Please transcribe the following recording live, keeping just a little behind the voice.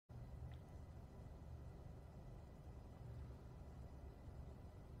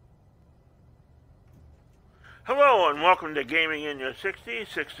Hello and welcome to Gaming in Your 60s,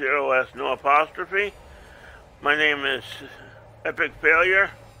 60S no apostrophe. My name is Epic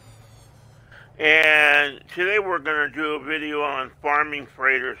Failure, and today we're going to do a video on farming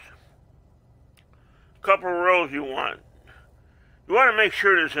freighters. Couple rows you want. You want to make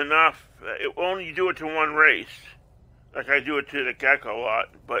sure there's enough. Only do it to one race, like I do it to the Gecko a lot,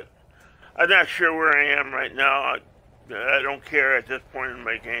 but I'm not sure where I am right now. I don't care at this point in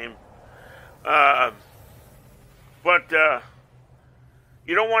my game. But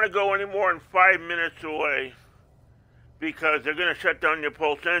you don't want to go any more than 5 minutes away because they're going to shut down your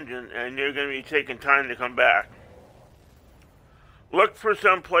pulse engine and you're going to be taking time to come back. Look for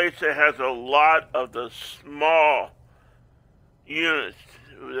some place that has a lot of the small units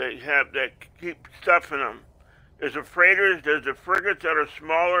that keep stuff in them. There's the freighters, there's the frigates that are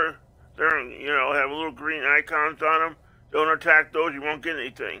smaller. They're, have little green icons on them. Don't attack those, you won't get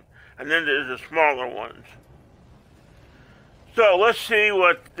anything. And then there's the smaller ones. So let's see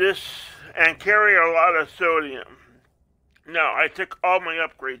what this, and carry a lot of sodium. Now, I took all my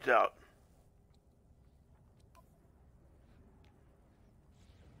upgrades out.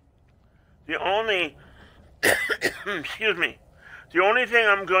 The only, excuse me, the only thing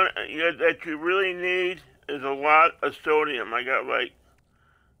that you really need is a lot of sodium. I got like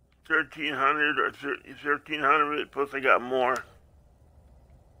 1,300 or 1,300, plus I got more.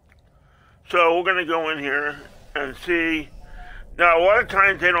 So we're going to go in here and see. Now, a lot of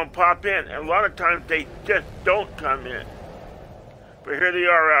times they don't pop in. A lot of times they just don't come in. But here they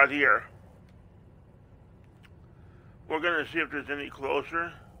are out here. We're going to see if there's any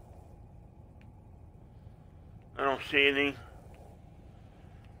closer. I don't see any.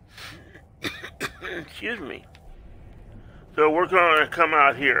 Excuse me. So we're going to come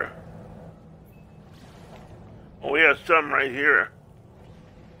out here. Oh, we have some right here.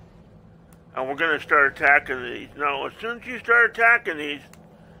 And we're going to start attacking these. Now, as soon as you start attacking these,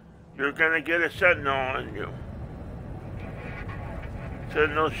 you're going to get a Sentinel on you.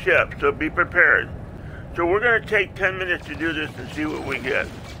 Sentinel ship, so be prepared. So we're going to take 10 minutes to do this and see what we get.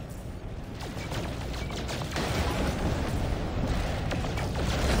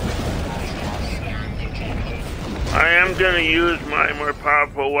 I am going to use my more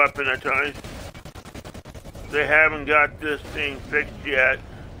powerful weapon at times. They haven't got this thing fixed yet.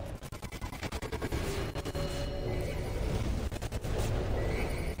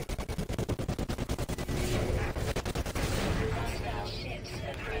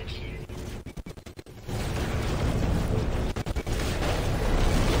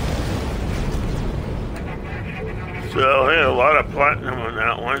 So, hey, a lot of platinum on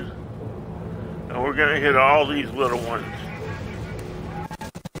that one. And we're going to hit all these little ones.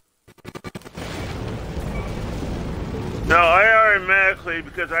 Now, I automatically,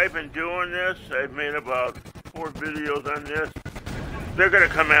 because I've been doing this, I've made about 4 videos on this, they're going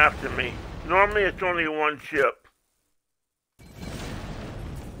to come after me. Normally, it's only one ship.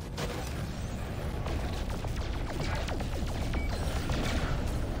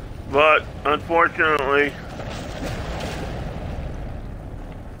 But, unfortunately,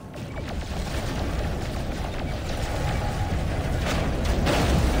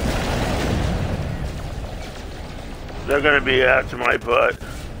 they're going to be after my butt.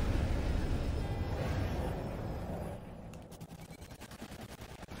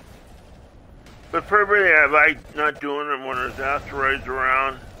 But probably I like not doing them when there's asteroids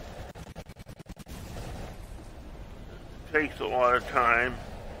around. It takes a lot of time.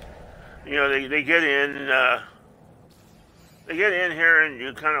 They get in, here and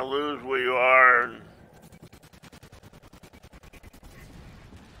you kind of lose where you are. And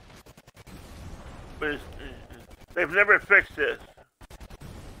but they've never fixed this.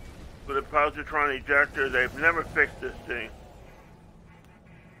 With a positron ejector, they've never fixed this thing.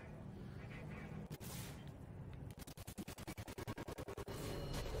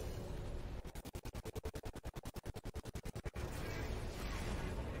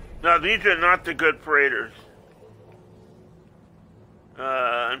 Now, these are not the good freighters.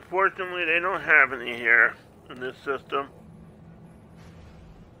 Unfortunately, they don't have any here in this system.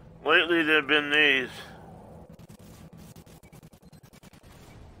 Lately, they've been these.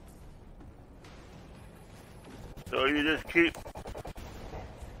 So you just keep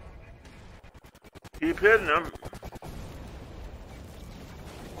hitting them.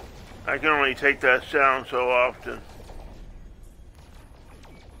 I can only take that sound so often.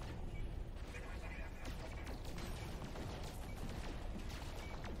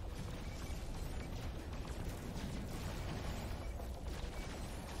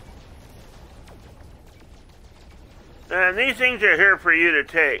 And these things are here for you to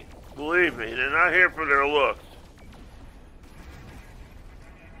take. Believe me, they're not here for their looks.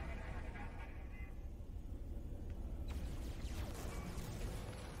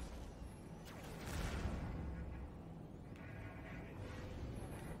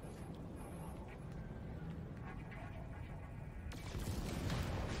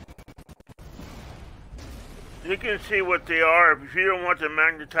 You can see what they are. If you don't want the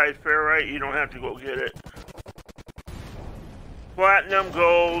magnetized ferrite, you don't have to go get it. Platinum,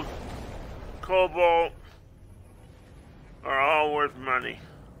 gold, cobalt are all worth money.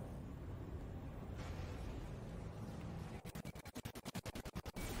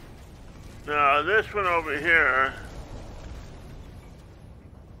 Now this one over here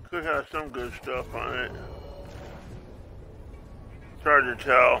could have some good stuff on it. It's hard to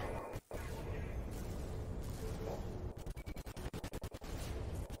tell.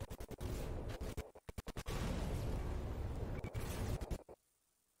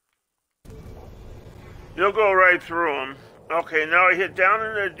 You'll go right through them. Okay, now I hit down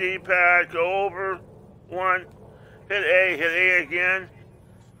in the D-pad, go over one, hit A again.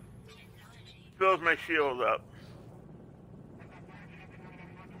 Fills my shield up.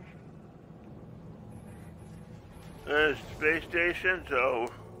 There's space station, so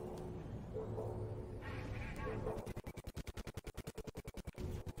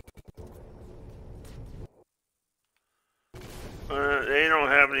they don't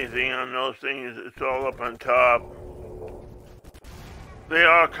have anything on those things. It's all up on top. They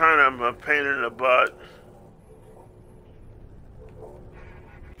are kind of a pain in the butt.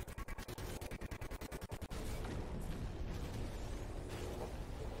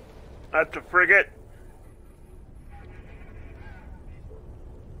 That's a frigate.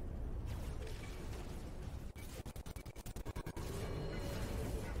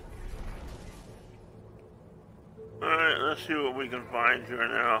 Alright, let's see what we can find here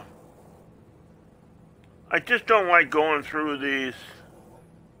now. I just don't like going through these.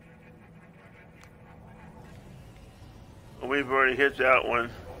 We've already hit that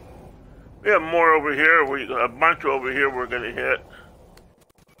one. We have more over here. A bunch over here we're going to hit.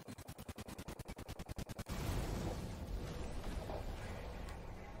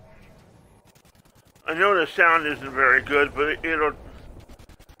 I know the sound isn't very good, but it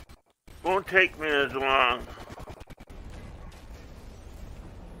won't take me as long.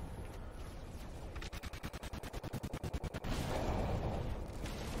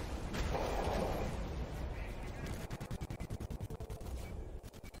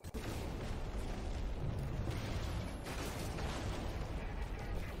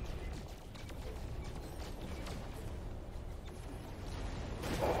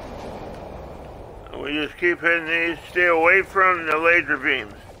 We just keep hitting these, stay away from the laser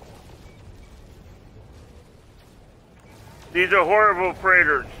beams. These are horrible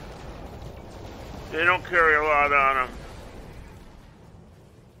freighters. They don't carry a lot on them.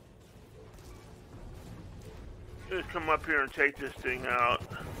 Just come up here and take this thing out.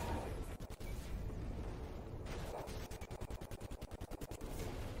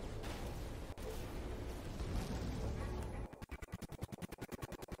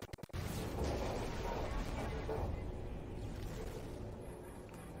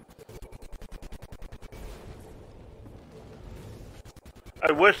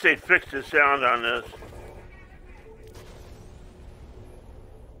 I wish they'd fix the sound on this.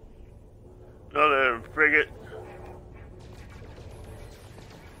 Another frigate.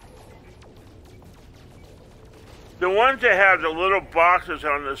 The ones that have the little boxes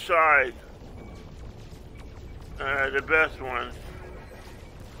on the side are the best ones.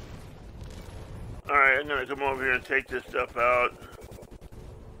 Alright, I'm gonna come over here and take this stuff out.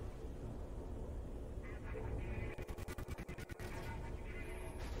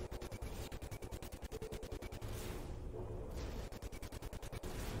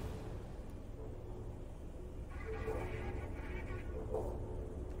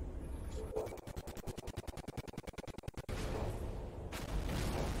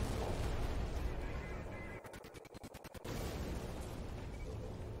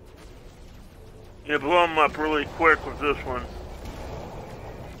 You blow them up really quick with this one.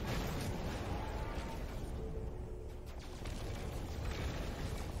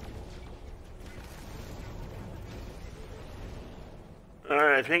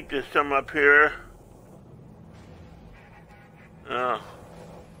 Alright, I think there's some up here. Oh.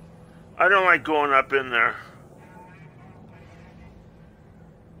 I don't like going up in there.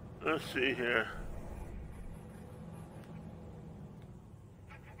 Let's see here.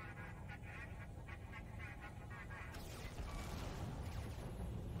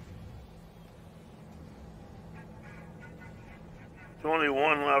 There's only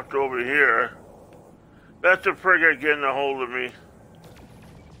one left over here. That's a frigate getting a hold of me.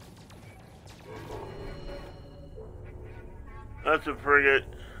 That's a frigate.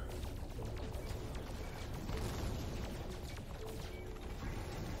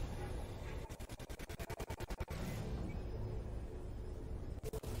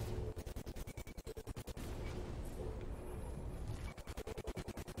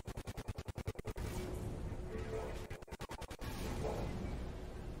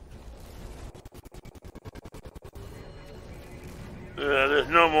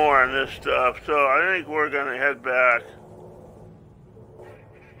 there's no more on this stuff, so I think we're gonna head back.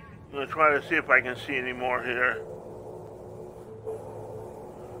 I'm gonna try to see if I can see any more here.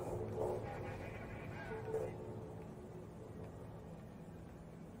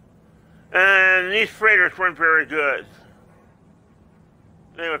 And these freighters weren't very good.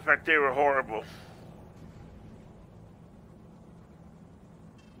 In fact, they were horrible.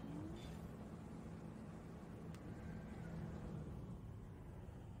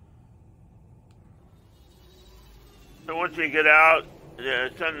 So once we get out,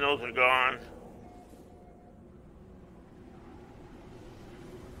 the Sentinels are gone.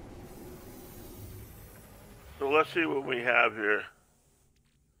 So let's see what we have here.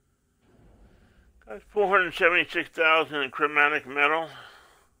 Got 476,000 in chromatic metal.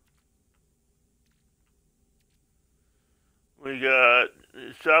 We got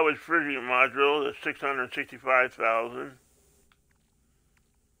salvage frigate module, that's 665,000.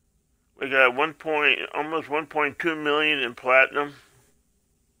 We got almost 1.2 million in platinum.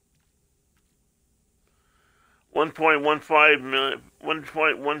 1.15 million,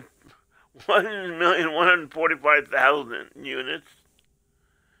 1,145,000 units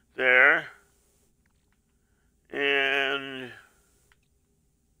there. And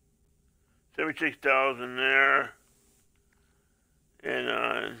 76,000 there.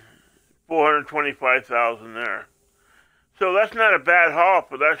 And 425,000 there. So that's not a bad haul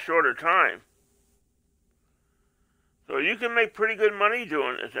for that shorter time. So you can make pretty good money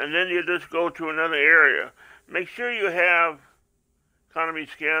doing this, and then you just go to another area. Make sure you have economy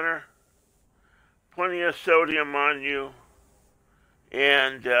scanner, plenty of sodium on you,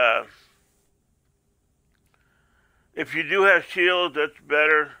 and if you do have shields, that's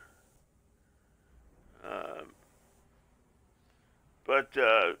better. But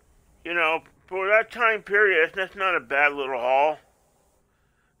you know, for that time period, that's not a bad little haul.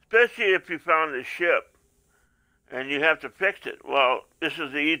 Especially if you found the ship and you have to fix it. Well, this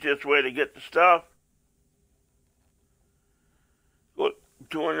is the easiest way to get the stuff. Go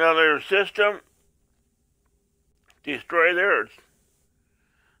to another system, destroy theirs.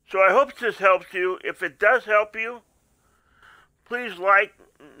 So I hope this helps you. If it does help you, please like,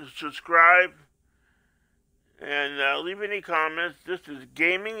 subscribe, and leave any comments. This is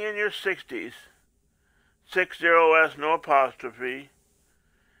Gaming in Your 60s. 60S, no apostrophe.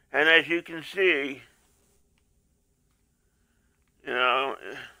 And as you can see, you know,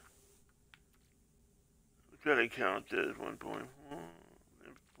 what did I count this? 1.4,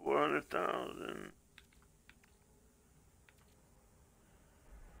 400,000.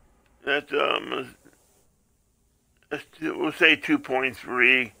 That's, we'll say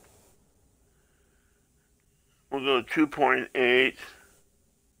 2.3. We'll go 2.8.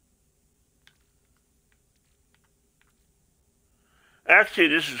 Actually,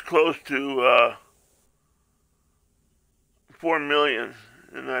 this is close to 4 million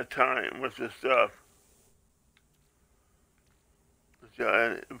in that time with this stuff. It's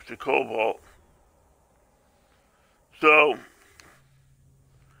the cobalt. So,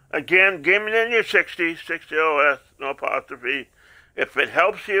 again, gaming in your 60s, 60OS, no apostrophe. If it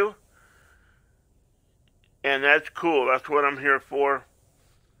helps you, and that's cool, that's what I'm here for.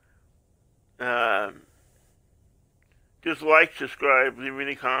 Just like, subscribe, leave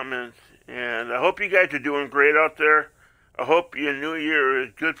any comments, and I hope you guys are doing great out there. I hope your new year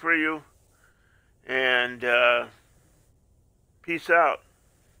is good for you, and peace out.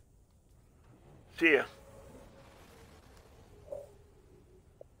 See ya.